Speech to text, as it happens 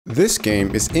This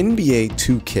game is NBA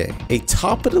 2K, a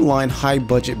top-of-the-line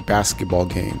high-budget basketball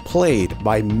game played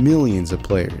by millions of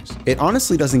players. It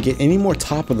honestly doesn't get any more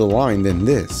top-of-the-line than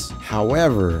this.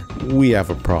 However, we have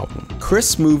a problem.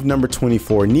 Chris Smoove number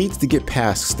 24 needs to get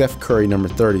past Steph Curry number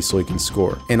 30 so he can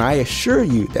score, and I assure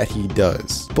you that he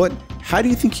does. But how do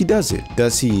you think he does it?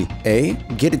 Does he A,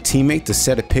 get a teammate to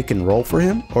set a pick and roll for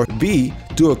him? Or B,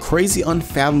 do a crazy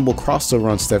unfathomable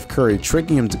crossover on Steph Curry,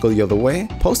 tricking him to go the other way?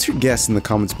 Post your guess in the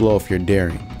comments below if you're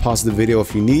daring. Pause the video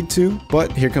if you need to,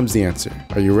 but here comes the answer.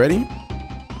 Are you ready?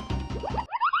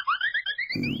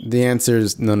 The answer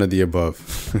is none of the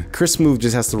above. Chris Smoove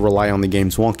just has to rely on the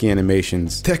game's wonky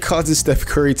animations that causes Steph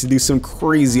Curry to do some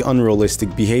crazy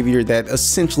unrealistic behavior that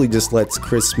essentially just lets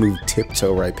Chris Smoove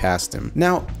tiptoe right past him.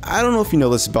 Now, I don't know if you know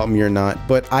this about me or not,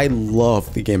 but I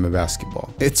love the game of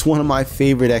basketball. It's one of my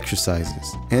favorite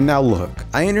exercises. And now look,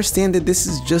 I understand that this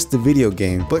is just a video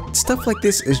game, but stuff like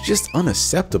this is just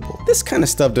unacceptable. This kind of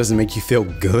stuff doesn't make you feel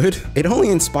good. It only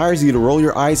inspires you to roll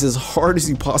your eyes as hard as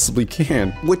you possibly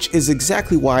can, which is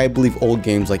exactly why I believe old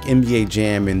games like NBA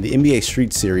Jam and the NBA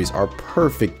Street Series are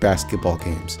perfect basketball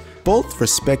games. Both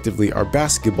respectively are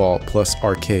basketball plus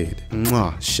arcade.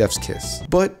 Mwah, chef's kiss.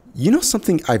 But you know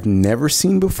something I've never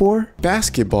seen before?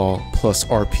 Basketball plus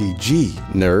RPG.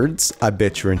 Nerds, I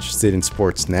bet you're interested in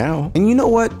sports now. And you know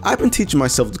what? I've been teaching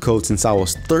myself to code since I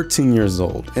was 13 years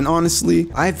old. And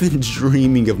honestly, I've been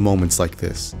dreaming of moments like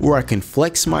this, where I can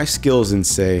flex my skills and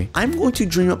say, I'm going to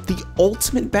dream up the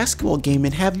ultimate basketball game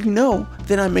and have you know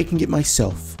that I'm making it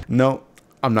myself. No,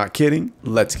 I'm not kidding.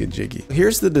 Let's get jiggy.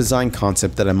 Here's the design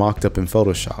concept that I mocked up in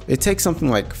Photoshop. It takes something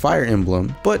like Fire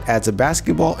Emblem, but adds a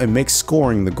basketball and makes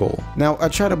scoring the goal. Now, I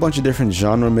tried a bunch of different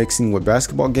genre mixing with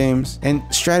basketball games, and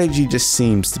strategy just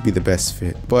seems to be the best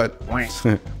fit. But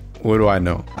what do I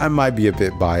know? I might be a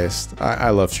bit biased.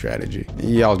 I love strategy.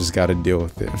 Y'all just gotta deal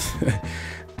with it.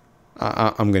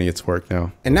 I'm gonna get to work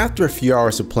now. And after a few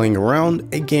hours of playing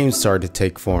around, a game started to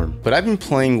take form. But I've been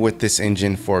playing with this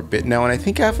engine for a bit now, and I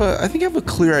think I have a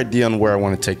clear idea on where I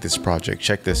want to take this project.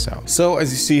 Check this out. So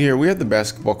as you see here, we have the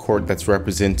basketball court that's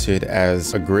represented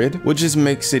as a grid, which just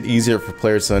makes it easier for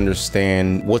players to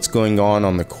understand what's going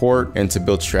on the court and to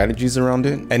build strategies around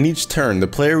it. And each turn, the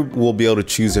player will be able to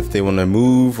choose if they want to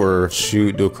move or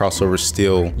shoot, do a crossover,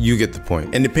 steal. You get the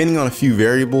point. And depending on a few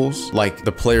variables, like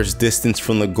the player's distance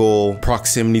from the goal,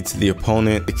 proximity to the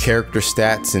opponent, the character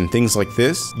stats, and things like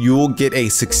this, you will get a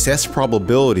success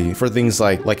probability for things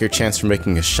like your chance for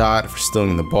making a shot, for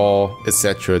stealing the ball,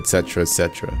 etc, etc,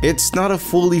 etc. It's not a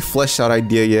fully fleshed out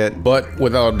idea yet, but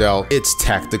without a doubt, it's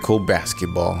tactical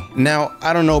basketball. Now,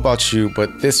 I don't know about you,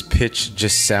 but this pitch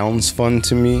just sounds fun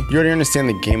to me. You already understand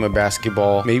the game of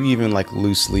basketball, maybe even like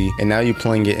loosely, and now you're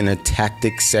playing it in a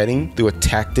tactics setting through a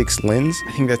tactics lens.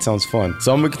 I think that sounds fun.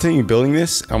 So I'm gonna continue building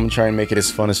this. I'm gonna try and make it as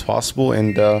fun as possible,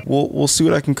 and we'll see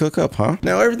what I can cook up, huh?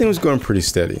 Now, everything was going pretty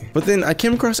steady, but then I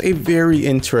came across a very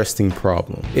interesting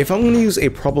problem. If I'm going to use a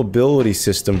probability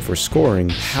system for scoring,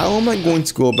 how am I going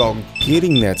to go about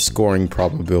getting that scoring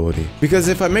probability? Because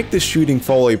if I make the shooting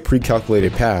follow a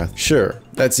pre-calculated path, sure,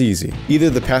 that's easy. Either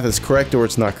the path is correct or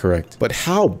it's not correct. But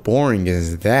how boring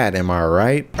is that, am I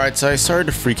right? Alright, so I started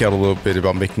to freak out a little bit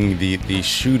about making the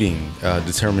shooting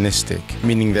deterministic,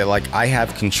 meaning that like I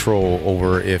have control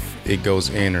over if it goes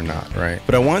in or not, right?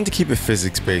 But I wanted to keep it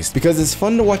physics-based because it's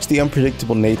fun to watch the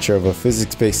unpredictable nature of a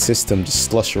physics-based system just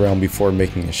slush around before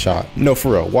making a shot. No,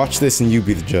 for real, watch this and you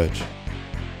be the judge.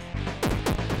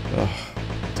 Oh,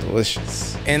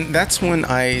 delicious. And that's when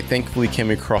I thankfully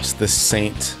came across the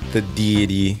saint, the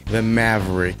deity, the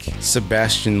maverick,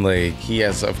 Sebastian Legge. He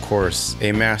has, of course,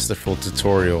 a masterful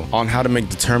tutorial on how to make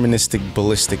deterministic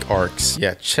ballistic arcs.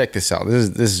 Yeah, check this out.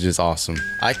 This is just awesome.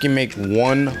 I can make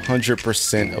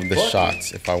 100% of the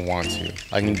shots if I want to.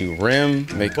 I can do rim,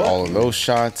 make all of those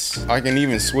shots. I can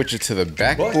even switch it to the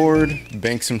backboard,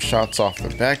 bank some shots off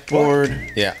the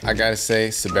backboard. Yeah, I gotta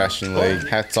say, Sebastian Legge,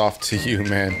 hats off to you,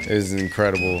 man. It is an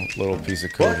incredible little piece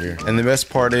of code here. And the best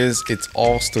part is, it's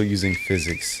all still using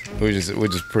physics, which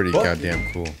is pretty goddamn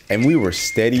cool. And we were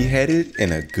steady headed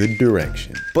in a good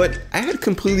direction. But I had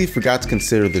completely forgot to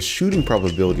consider the shooting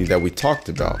probability that we talked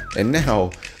about. And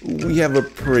now we have a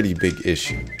pretty big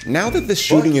issue. Now that the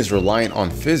shooting is reliant on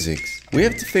physics, we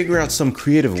have to figure out some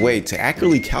creative way to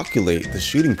accurately calculate the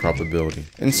shooting probability.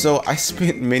 And so I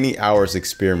spent many hours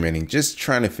experimenting, just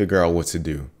trying to figure out what to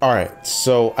do. All right,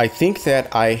 so I think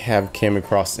that I have came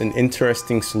across an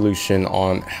interesting solution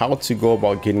on how to go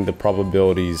about getting the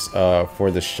probabilities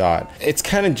for the shot. It's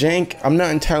kind of jank. I'm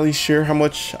not entirely sure how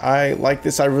much I like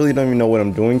this. I really don't even know what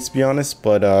I'm doing, to be honest,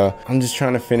 but I'm just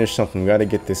trying to finish something. We got to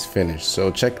get this finished.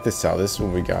 So check this out. This is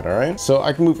what we got, all right? So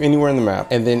I can move anywhere in the map,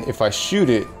 and then if I shoot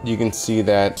it, you can see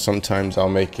that sometimes I'll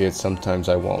make it, sometimes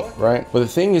I won't, right? But the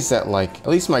thing is that, like, at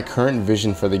least my current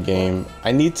vision for the game,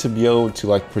 I need to be able to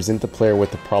like present the player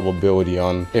with the probability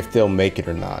on if they'll make it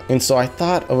or not. And so I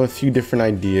thought of a few different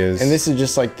ideas, and this is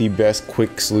just like the best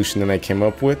quick solution that I came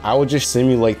up with. I would just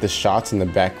simulate the shots in the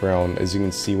background, as you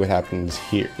can see what happens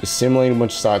here. Just simulating a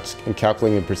bunch of shots and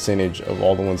calculating a percentage of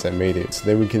all the ones that made it. So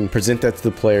then we can present that to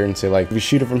the player and say, like, if you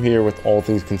shoot it from here with all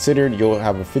things considered, you'll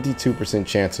have a 52%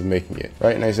 chance of making it,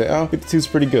 right? And I say, oh, 52 is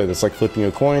pretty good. It's like flipping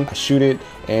a coin. I shoot it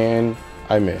and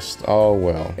I missed. Oh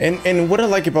well. And what I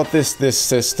like about this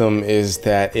system is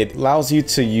that it allows you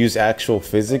to use actual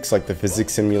physics, like the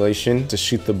physics simulation, to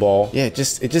shoot the ball. Yeah, it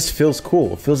just feels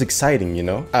cool. It feels exciting, you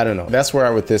know? I don't know. That's where I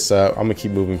with this. I'm gonna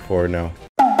keep moving forward now.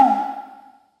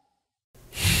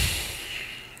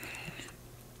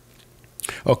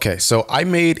 Okay, so I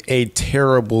made a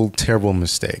terrible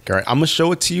mistake. All right, I'm gonna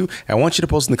show it to you. I want you to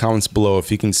post in the comments below if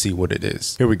you can see what it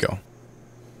is. Here we go.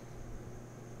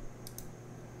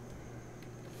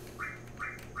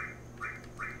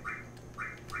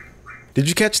 Did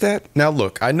you catch that? Now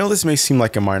look, I know this may seem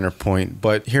like a minor point,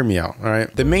 but hear me out,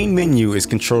 alright? The main menu is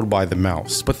controlled by the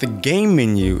mouse, but the game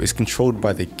menu is controlled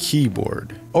by the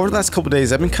keyboard. Over the last couple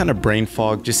days, I've been kind of brain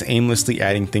fogged, just aimlessly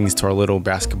adding things to our little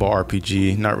basketball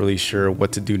RPG, not really sure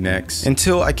what to do next,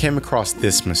 until I came across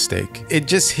this mistake. It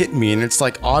just hit me, and it's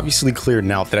like obviously clear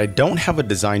now that I don't have a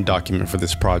design document for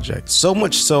this project. So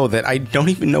much so that I don't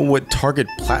even know what target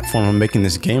platform I'm making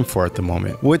this game for at the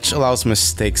moment, which allows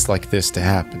mistakes like this to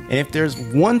happen. And if there's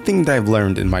one thing that I've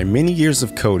learned in my many years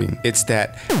of coding, it's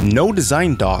that no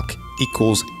design doc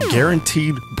equals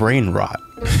guaranteed brain rot.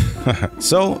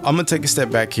 So I'm gonna take a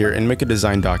step back here and make a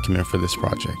design document for this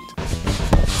project.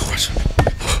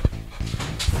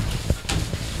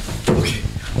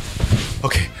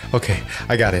 Okay,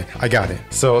 I got it.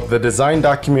 So the design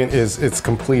document it's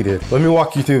completed. Let me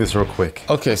walk you through this real quick.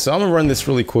 Okay, so I'm gonna run this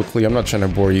really quickly. I'm not trying to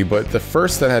bore you, but the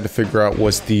first that I had to figure out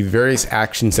was the various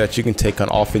actions that you can take on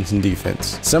offense and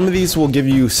defense. Some of these will give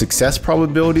you success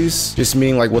probabilities, just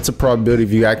meaning like what's a probability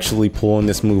of you actually pulling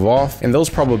this move off. And those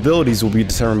probabilities will be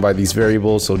determined by these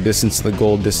variables, so distance to the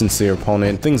goal, distance to your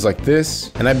opponent, things like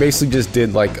this. And I basically just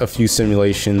did like a few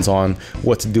simulations on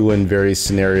what to do in various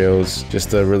scenarios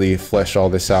just to really flesh all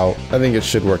this out. I think it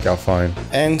should work out fine.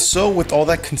 And so with all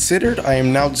that considered, I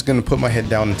am now just gonna put my head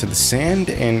down into the sand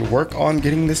and work on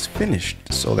getting this finished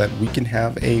so that we can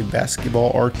have a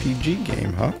basketball RPG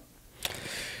game, huh?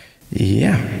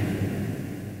 Yeah.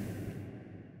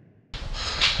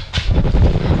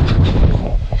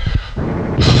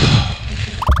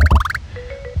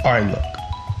 All right, look.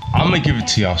 I'm gonna give it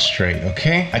to y'all straight,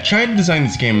 okay? I tried to design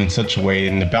this game in such a way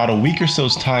that in about a week or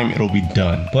so's time, it'll be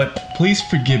done. But please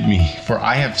forgive me, for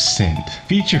I have sinned.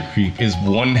 Feature creep is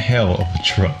one hell of a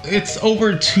truck. It's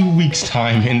over 2 weeks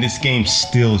time and this game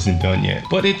still isn't done yet,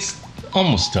 but it's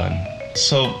almost done.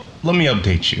 So let me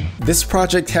update you. This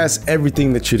project has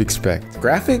everything that you'd expect.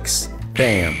 Graphics?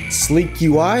 Bam. Sleek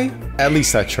UI? At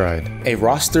least I tried. A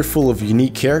roster full of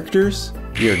unique characters?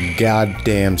 You're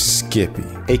goddamn skippy.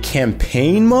 A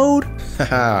campaign mode?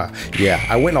 Haha, yeah,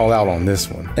 I went all out on this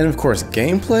one. And of course,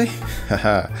 gameplay?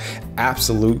 Haha,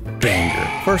 absolute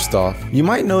banger. First off, you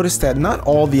might notice that not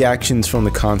all the actions from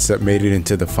the concept made it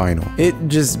into the final. It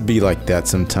just be like that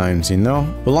sometimes, you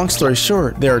know? But long story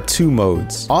short, there are two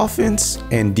modes, offense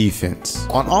and defense.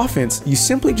 On offense, you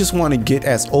simply just want to get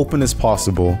as open as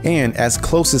possible and as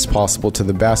close as possible to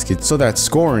the basket so that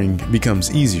scoring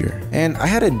becomes easier. And I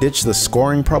had to ditch the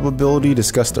scoring probability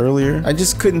discussed earlier. I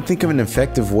just couldn't think of an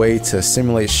effective way to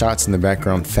simulate shots in the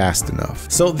background fast enough.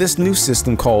 So this new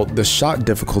system called the shot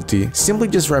difficulty simply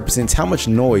just represents how much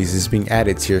noise is being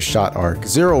added to your shot arc.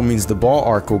 0 means the ball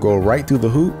arc will go right through the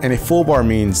hoop, and a full bar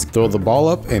means throw the ball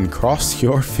up and cross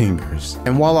your fingers.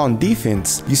 And while on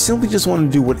defense, you simply just want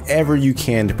to do whatever you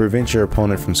can to prevent your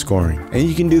opponent from scoring. And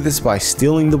you can do this by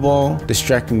stealing the ball,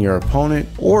 distracting your opponent,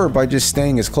 or by just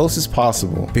staying as close as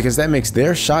possible, because that makes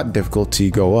their shot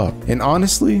difficulty go up. And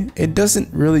honestly, it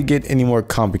doesn't really get any more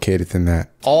complicated than that.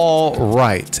 All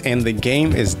right, and the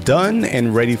game is done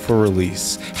and ready for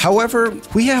release. However,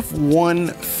 we have one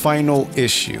final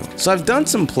issue. So I've done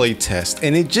some play tests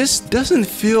and it just doesn't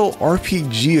feel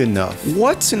RPG enough.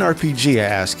 What's an RPG, I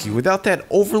ask you, without that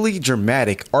overly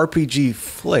dramatic RPG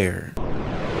flair?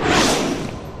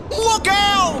 Look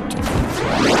out!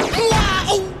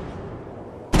 Wow!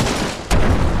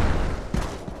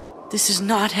 This is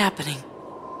not happening.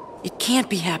 It can't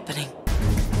be happening.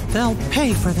 They'll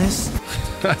pay for this.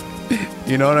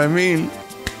 You know what I mean?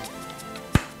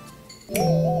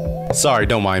 Sorry,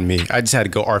 don't mind me. I just had to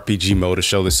go RPG mode to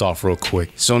show this off real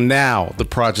quick. So now the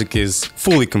project is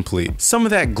fully complete. Some of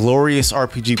that glorious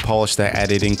RPG polish that I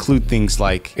added include things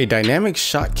like a dynamic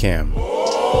shot cam,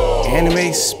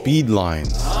 anime speed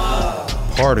lines,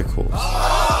 particles,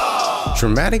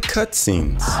 dramatic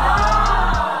cutscenes,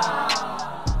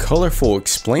 colorful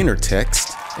explainer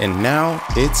text, and now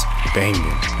it's banging.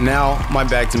 Now, my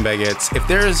bags and baguettes, if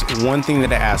there is one thing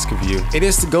that I ask of you, it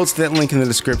is to go to that link in the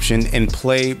description and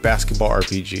play Basketball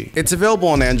RPG. It's available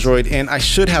on Android, and I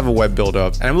should have a web build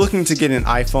up. And I'm looking to get an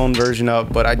iPhone version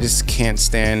up, but I just can't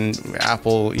stand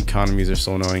Apple economies are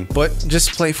so annoying. But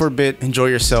just play for a bit, enjoy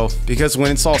yourself, because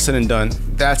when it's all said and done,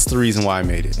 that's the reason why I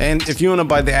made it. And if you want to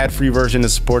buy the ad-free version to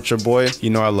support your boy, you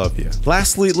know I love you.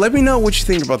 Lastly, let me know what you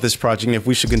think about this project and if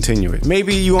we should continue it.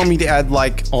 Maybe you want me to add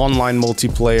like online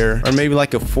multiplayer, or maybe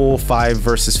like a full 5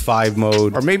 versus 5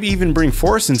 mode, or maybe even bring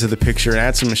Force into the picture and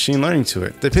add some machine learning to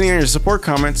it. Depending on your support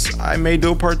comments, I may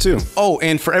do a part 2. Oh,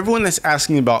 and for everyone that's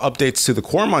asking about updates to the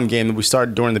Coromon game that we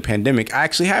started during the pandemic, I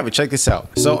actually have it. Check this out.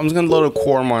 So I'm just gonna load up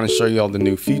Coromon and show you all the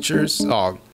new features. Oh,